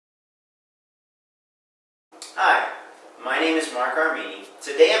Hi, my name is Marc Aramini.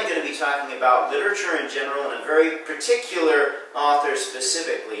 Today I'm going to be talking about literature in general and a very particular author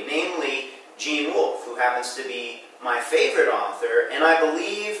specifically, namely Gene Wolfe, who happens to be my favorite author and I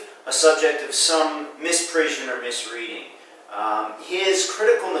believe a subject of some misprision or misreading. His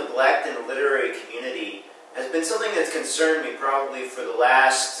critical neglect in the literary community has been something that's concerned me probably for the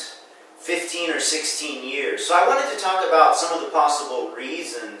last 15 or 16 years. So I wanted to talk about some of the possible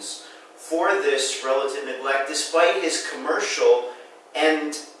reasons for this relative neglect despite his commercial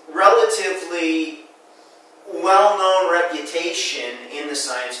and relatively well-known reputation in the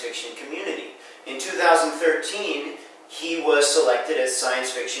science fiction community. In 2013, he was selected as Science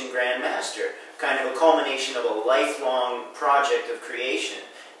Fiction Grandmaster, kind of a culmination of a lifelong project of creation.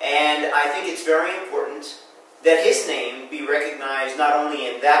 And I think it's very important that his name be recognized not only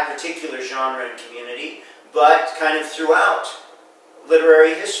in that particular genre and community, but kind of throughout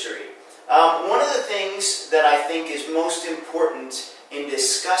literary history. One of the things that I think is most important in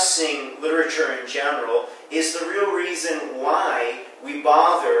discussing literature in general is the real reason why we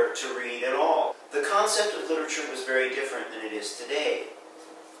bother to read at all. The concept of literature was very different than it is today.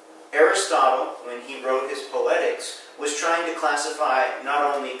 Aristotle, when he wrote his Poetics, was trying to classify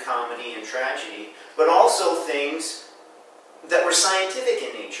not only comedy and tragedy, but also things that were scientific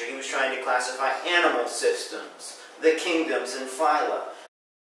in nature. He was trying to classify animal systems, the kingdoms and phyla.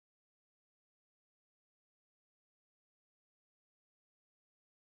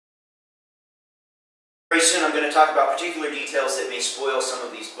 Very soon I'm going to talk about particular details that may spoil some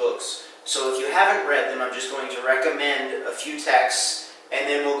of these books. So if you haven't read them, I'm just going to recommend a few texts and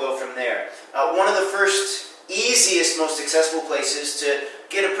then we'll go from there. One of the first, easiest, most accessible places to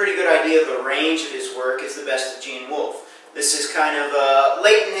get a pretty good idea of the range of his work is The Best of Gene Wolfe. This is kind of a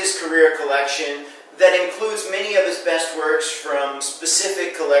late in his career collection that includes many of his best works from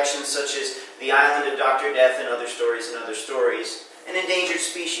specific collections such as The Island of Dr. Death and Other Stories, and Endangered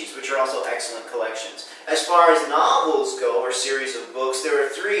Species, which are also excellent collections. As far as novels go, or series of books, there are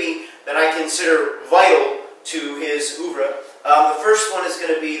three that I consider vital to his oeuvre. The first one is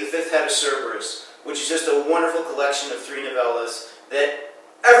going to be The Fifth Head of Cerberus, which is just a wonderful collection of 3 novellas that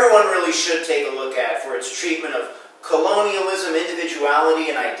everyone really should take a look at for its treatment of colonialism, individuality,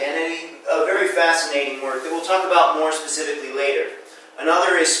 and identity. A very fascinating work that we'll talk about more specifically later.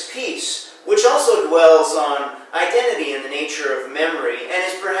 Another is Peace, which also dwells on identity and the nature of memory, and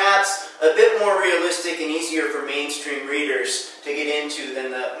is perhaps a bit more realistic and easier for mainstream readers to get into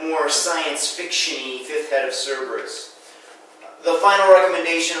than the more science fiction-y Fifth Head of Cerberus. The final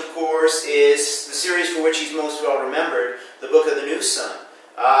recommendation, of course, is the series for which he's most well remembered, The Book of the New Sun.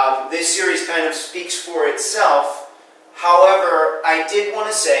 This series kind of speaks for itself. However, I did want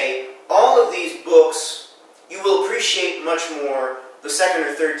to say, all of these books you will appreciate much more the second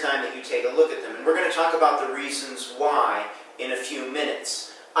or third time that you take a look at them. And we're going to talk about the reasons why in a few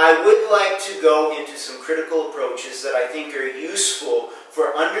minutes. I would like to go into some critical approaches that I think are useful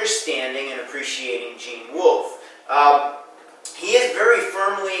for understanding and appreciating Gene Wolfe. He is very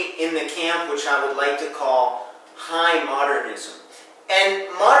firmly in the camp which I would like to call high modernism. And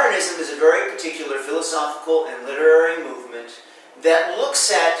modernism is a very particular philosophical and literary movement that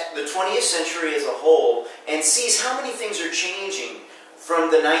looks at the 20th century as a whole and sees how many things are changing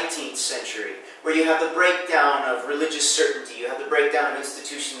from the 19th century, where you have the breakdown of religious certainty, you have the breakdown of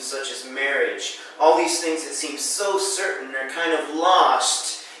institutions such as marriage. All these things that seem so certain are kind of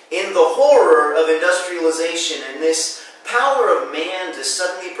lost in the horror of industrialization and this power of man to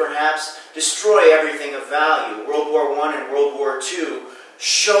suddenly perhaps destroy everything of value. World War I and World War II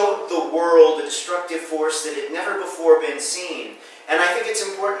showed the world a destructive force that had never before been seen. And I think it's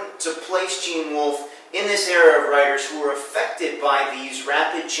important to place Gene Wolfe in this era of writers who were affected by these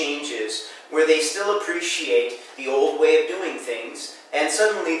rapid changes, where they still appreciate the old way of doing things, and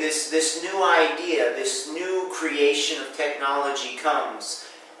suddenly this new idea, this new creation of technology comes.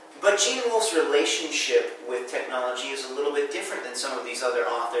 But Gene Wolfe's relationship with technology is a little bit different than some of these other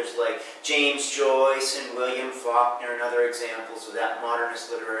authors like James Joyce and William Faulkner and other examples of that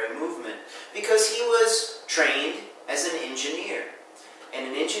modernist literary movement, because he was trained as an engineer. And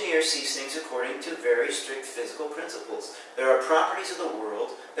an engineer sees things according to very strict physical principles. There are properties of the world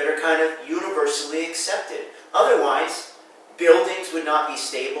that are kind of universally accepted. Otherwise, buildings would not be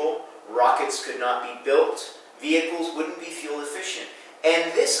stable, rockets could not be built, vehicles wouldn't be fuel efficient.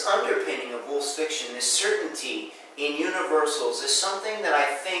 And this underpinning of Wolfe's fiction, this certainty in universals, is something that I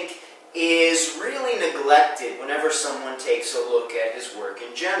think is really neglected whenever someone takes a look at his work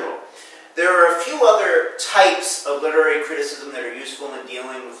in general. There are a few other types of literary criticism that are useful in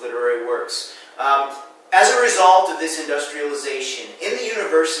dealing with literary works. As a result of this industrialization, in the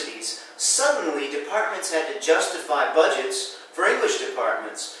universities, suddenly departments had to justify budgets for English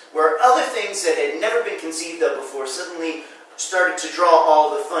departments, where other things that had never been conceived of before suddenly started to draw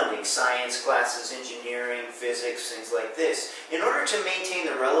all the funding, science classes, engineering, physics, things like this. In order to maintain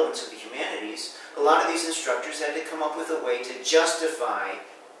the relevance of the humanities, a lot of these instructors had to come up with a way to justify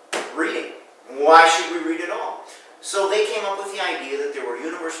reading. Why should we read at all? So they came up with the idea that there were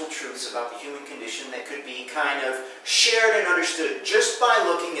universal truths about the human condition that could be kind of shared and understood just by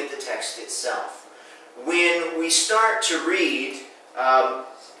looking at the text itself. When we start to read,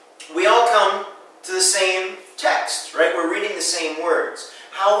 we all come to the same text, right? We're reading the same words.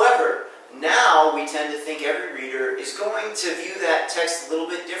 However, now we tend to think every reader is going to view that text a little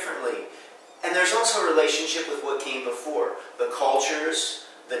bit differently. And there's also a relationship with what came before. The cultures,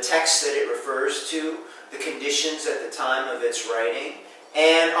 the text that it refers to, the conditions at the time of its writing,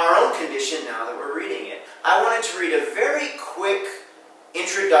 and our own condition now that we're reading it. I wanted to read a very quick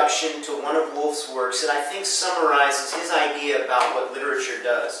introduction to one of Wolfe's works that I think summarizes his idea about what literature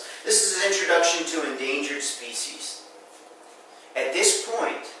does. This is his introduction to Endangered Species. At this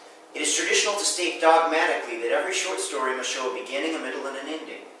point, it is traditional to state dogmatically that every short story must show a beginning, a middle, and an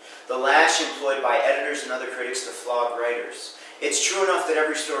ending. The lash employed by editors and other critics to flog writers. It's true enough that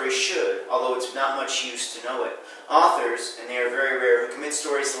every story should, although it's not much use to know it. Authors, and they are very rare, who commit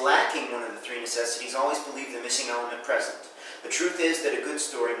stories lacking one of the three necessities always believe the missing element present. The truth is that a good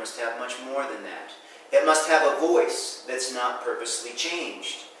story must have much more than that. It must have a voice that's not purposely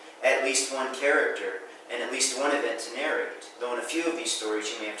changed, at least one character, and at least one event to narrate, though in a few of these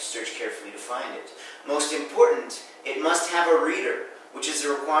stories you may have to search carefully to find it. Most important, it must have a reader, which is the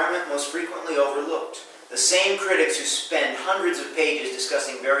requirement most frequently overlooked. The same critics who spend hundreds of pages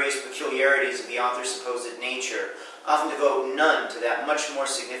discussing various peculiarities of the author's supposed nature often devote none to that much more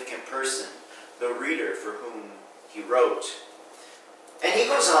significant person, the reader for whom he wrote. And he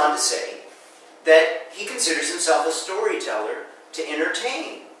goes on to say that he considers himself a storyteller to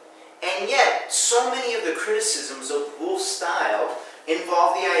entertain. And yet, so many of the criticisms of Wolfe's style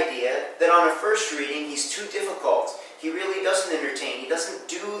involve the idea that on a first reading he's too difficult. He really doesn't entertain. He doesn't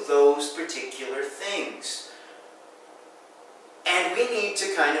do those particular things. And we need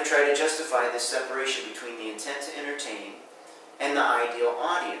to kind of try to justify this separation between the intent to entertain and the ideal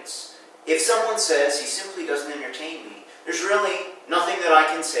audience. If someone says he simply doesn't entertain me, there's really nothing that I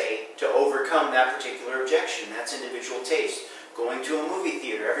can say to overcome that particular objection. That's individual taste. Going to a movie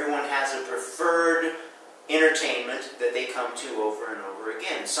theater, everyone has a preferred entertainment that they come to over and over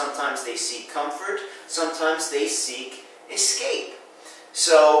again. Sometimes they seek comfort, sometimes they seek escape.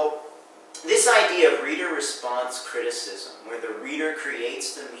 So this idea of reader response criticism, where the reader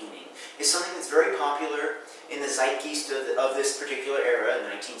creates the meaning, is something that's very popular in the zeitgeist of this particular era,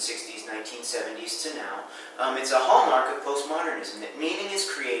 1960s, 1970s to now. It's a hallmark of postmodernism, that meaning is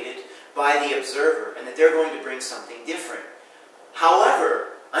created by the observer and that they're going to bring something different. However,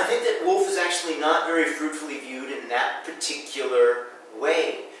 I think that Wolfe is actually not very fruitfully viewed in that particular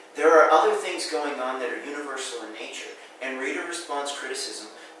way. There are other things going on that are universal in nature, and reader response criticism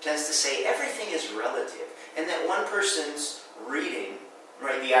tends to say everything is relative, and that one person's reading,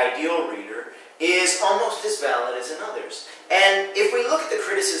 right, the ideal reader, is almost as valid as another's. And if we look at the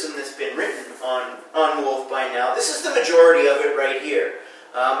criticism that's been written on Wolfe by now, this is the majority of it right here.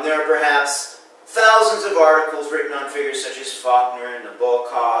 There are perhaps thousands of articles written on figures such as Faulkner and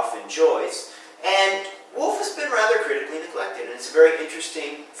Nabokov and Joyce, and Wolfe has been rather critically neglected, and it's a very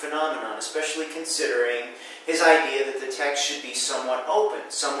interesting phenomenon, especially considering his idea that the text should be somewhat open,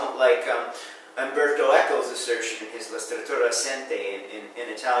 somewhat like Umberto Eco's assertion in his La struttura assente in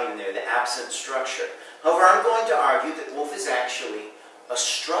Italian there, the absent structure. However, I'm going to argue that Wolfe is actually a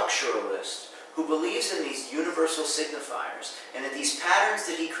structuralist who believes in these universal signifiers, and that these patterns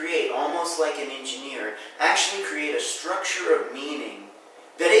that he creates, almost like an engineer, actually create a structure of meaning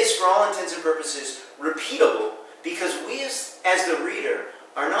that is, for all intents and purposes, repeatable, because we as the reader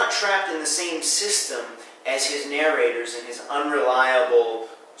are not trapped in the same system as his narrators and his unreliable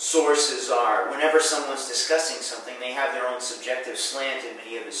sources are. Whenever someone's discussing something, they have their own subjective slant in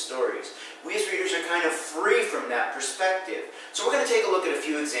many of his stories. We as readers are kind of free from that perspective. So we're going to take a look at a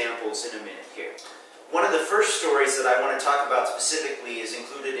few examples in a minute here. One of the first stories that I want to talk about specifically is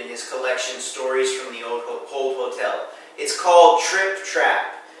included in his collection, Stories from the Old Hotel. It's called Trip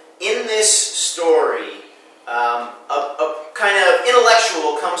Trap. In this story, a kind of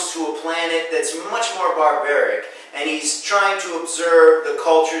intellectual comes to a planet that's much more barbaric, and he's trying to observe the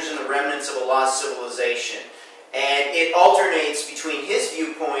cultures and the remnants of a lost civilization. And it alternates between his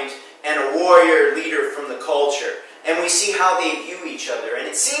viewpoint and a warrior leader from the culture. And we see how they view each other. And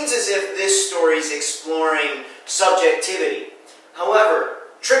it seems as if this story is exploring subjectivity. However,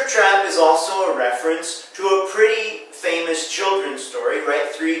 Trip Trap is also a reference to a pretty famous children's story, right?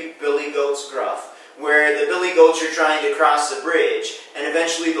 Three Billy Goats Gruff, where the Billy Goats are trying to cross the bridge, and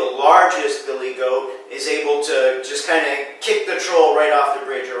eventually the largest Billy Goat is able to just kind of kick the troll right off the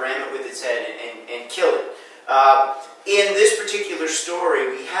bridge or ram it with its head and kill it. In this particular story,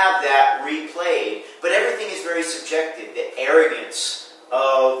 we have that replayed, but everything is very subjective. The arrogance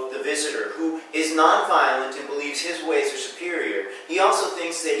of the visitor, who is nonviolent and believes his ways are superior. He also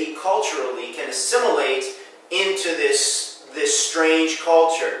thinks that he culturally can assimilate into this strange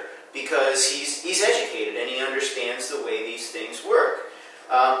culture because he's educated and he understands the way these things work.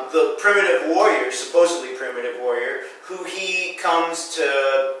 The primitive warrior, supposedly primitive warrior, who he comes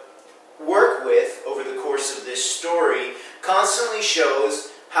to work with over the course of this story, constantly shows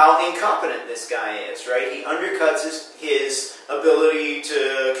how incompetent this guy is, right? He undercuts his ability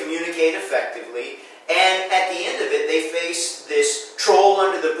to communicate effectively, and at the end of it, they face this troll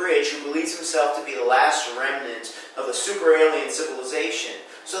under the bridge who believes himself to be the last remnant of a super alien civilization.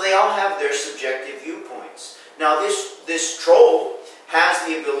 So they all have their subjective viewpoints. Now this troll has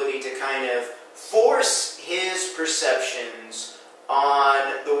the ability to kind of force his perceptions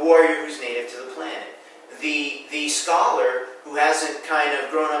on the warrior who's native to the planet. The scholar who hasn't kind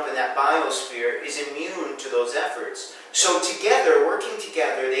of grown up in that biosphere is immune to those efforts. So together, working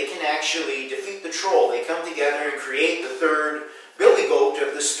together, they can actually defeat the troll. They come together and create the third Billy Goat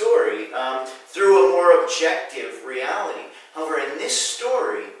of the story through a more objective reality. However, in this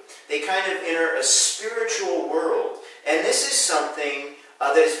story, they kind of enter a spiritual world. And this is something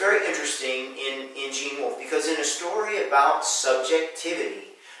that is very interesting in Gene Wolfe, because in a story about subjectivity,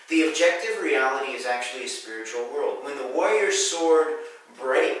 the objective reality is actually a spiritual world. When the warrior's sword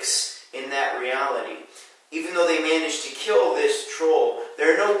breaks in that reality, even though they manage to kill this troll,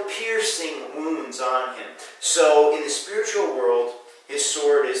 there are no piercing wounds on him. So in the spiritual world, his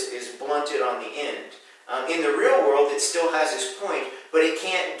sword is blunted on the end. In the real world, it still has its point, but it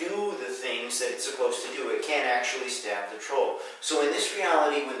can't do the things that it's supposed to do. It can't actually stab the troll. So in this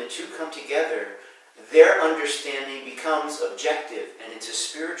reality, when the two come together, their understanding becomes objective, and it's a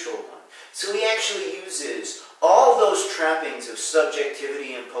spiritual one. So he actually uses all those trappings of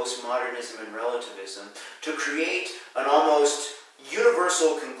subjectivity and postmodernism and relativism to create an almost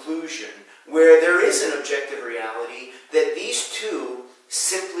universal conclusion where there is an objective reality that these two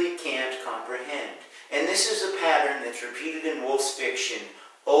simply can't comprehend. And this is a pattern that's repeated in Wolfe's fiction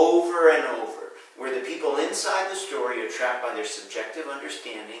over and over, where the people inside the story are trapped by their subjective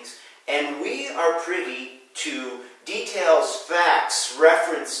understandings, and we are privy to details, facts,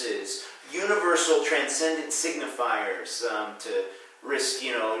 references, universal transcendent signifiers to risk,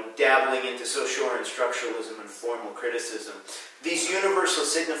 dabbling into Saussure structuralism and formal criticism. These universal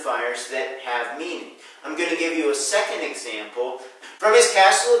signifiers that have meaning. I'm going to give you a second example. From his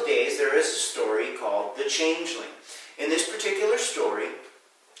Castle of Days, there is a story called The Changeling. In this particular story,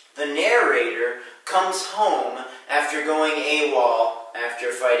 the narrator comes home after going AWOL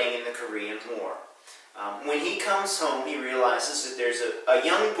after fighting in the Korean War. When he comes home, he realizes that there's a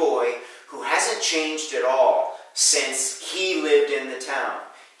young boy who hasn't changed at all since he lived in the town.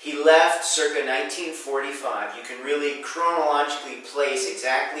 He left circa 1945. You can really chronologically place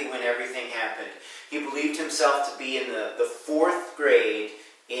exactly when everything happened. He believed himself to be in the 4th grade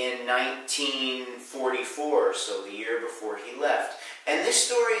in 1944, so the year before he left. And this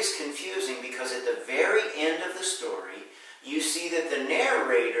story is confusing because at the very end of the story, you see that the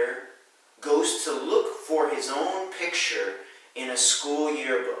narrator goes to look for his own picture in a school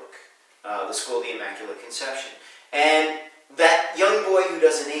yearbook, the School of the Immaculate Conception. And that young boy who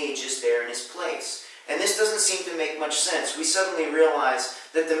doesn't age is there in his place. And this doesn't seem to make much sense. We suddenly realize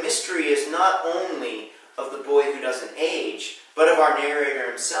that the mystery is not only of the boy who doesn't age, but of our narrator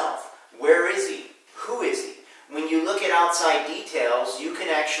himself. Where is he? Who is he? When you look at outside details, you can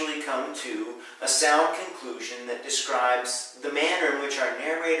actually come to a sound conclusion that describes the manner in which our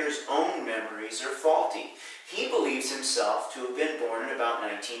narrator's own memories are faulty. He believes himself to have been born in about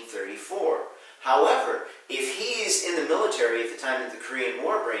 1934. However, if he's in the military at the time that the Korean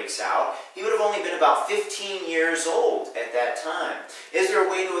War breaks out, he would have only been about 15 years old at that time. Is there a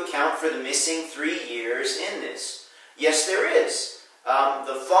way to account for the missing 3 years in this? Yes, there is.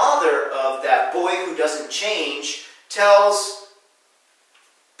 The father of that boy who doesn't change tells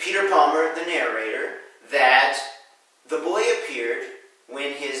Peter Palmer, the narrator, that the boy appeared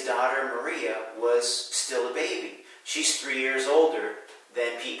when his daughter Maria was still a baby. She's 3 years older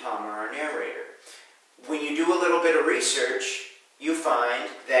than Pete Palmer, our narrator. When you do a little bit of research, you find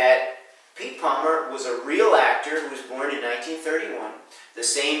that Pete Palmer was a real actor who was born in 1931, the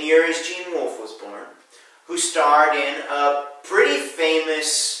same year as Gene Wolfe was born, who starred in a pretty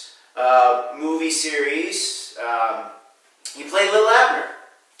famous movie series. He played Lil Abner,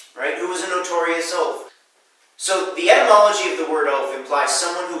 right, who was a notorious oaf. So the etymology of the word oaf implies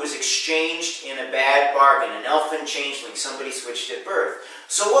someone who was exchanged in a bad bargain, an elfin changeling, somebody switched at birth.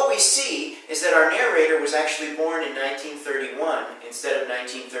 So what we see is that our narrator was actually born in 1931 instead of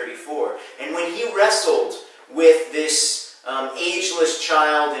 1934. And when he wrestled with this ageless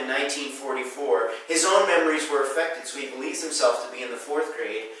child in 1944, his own memories were affected, so he believes himself to be in the 4th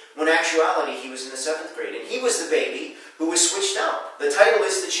grade, when in actuality he was in the 7th grade. And he was the baby who was switched out. The title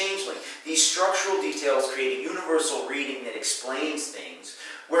is The Changeling. These structural details create a universal reading that explains things,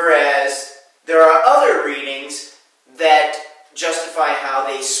 whereas there are other readings that justify how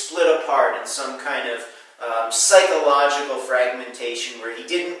they split apart in some kind of psychological fragmentation where he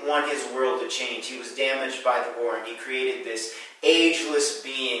didn't want his world to change. He was damaged by the war, and he created this ageless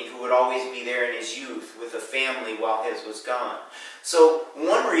being who would always be there in his youth with a family while his was gone. So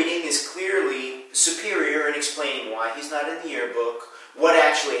one reading is clearly superior in explaining why he's not in the yearbook, what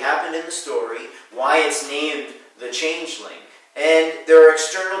actually happened in the story, why it's named The Changeling. And there are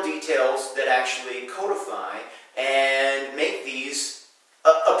external details that actually codify and make these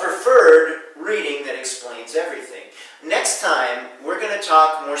a preferred reading that explains everything. Next time, we're going to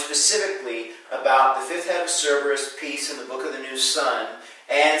talk more specifically about the 5th head of Cerberus piece in the Book of the New Sun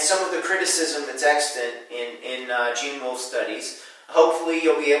and some of the criticism that's extant in Gene Wolfe studies. Hopefully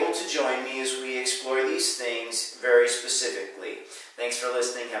you'll be able to join me as we explore these things very specifically. Thanks for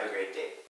listening. Have a great day.